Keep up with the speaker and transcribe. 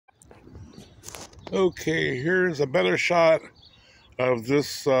Okay, here's a better shot of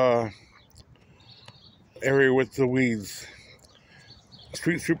this area with the weeds.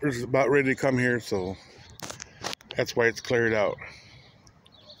 Street sweeper's about ready to come here, so that's why it's cleared out.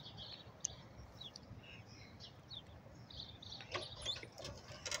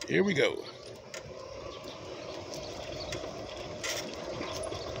 Here we go.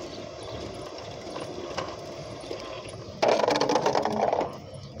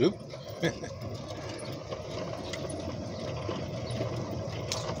 Oop.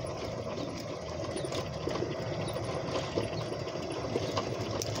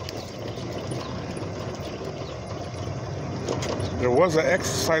 There was an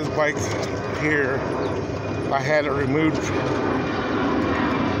exercise bike here. I had it removed.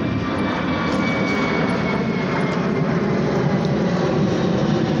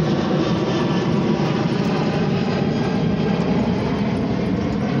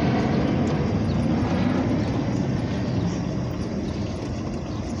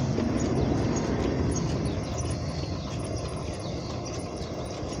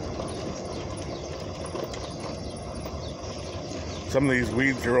 Some of these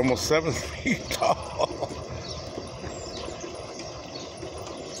weeds are almost 7 feet tall.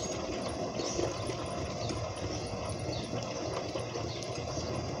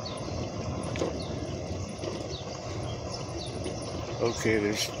 Okay,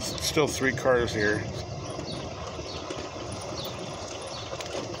 there's still 3 cars here.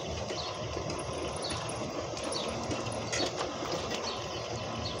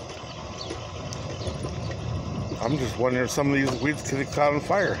 I'm just wondering if some of these weeds could have caught on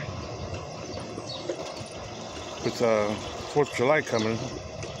fire. With 4th of July coming.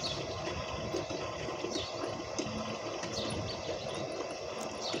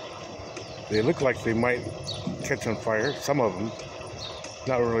 They look like they might catch on fire, some of them.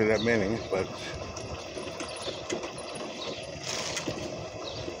 Not really that many, but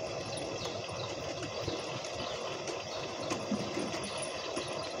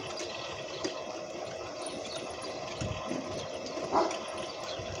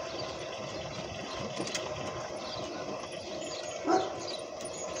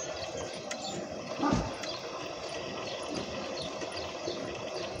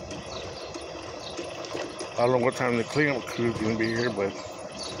I don't know what time the cleanup crew is going to be here, but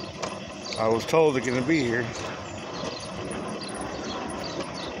I was told they're going to be here.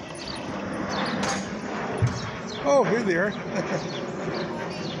 Oh, here they are.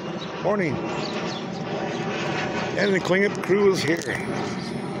 Morning. And the cleanup crew is here.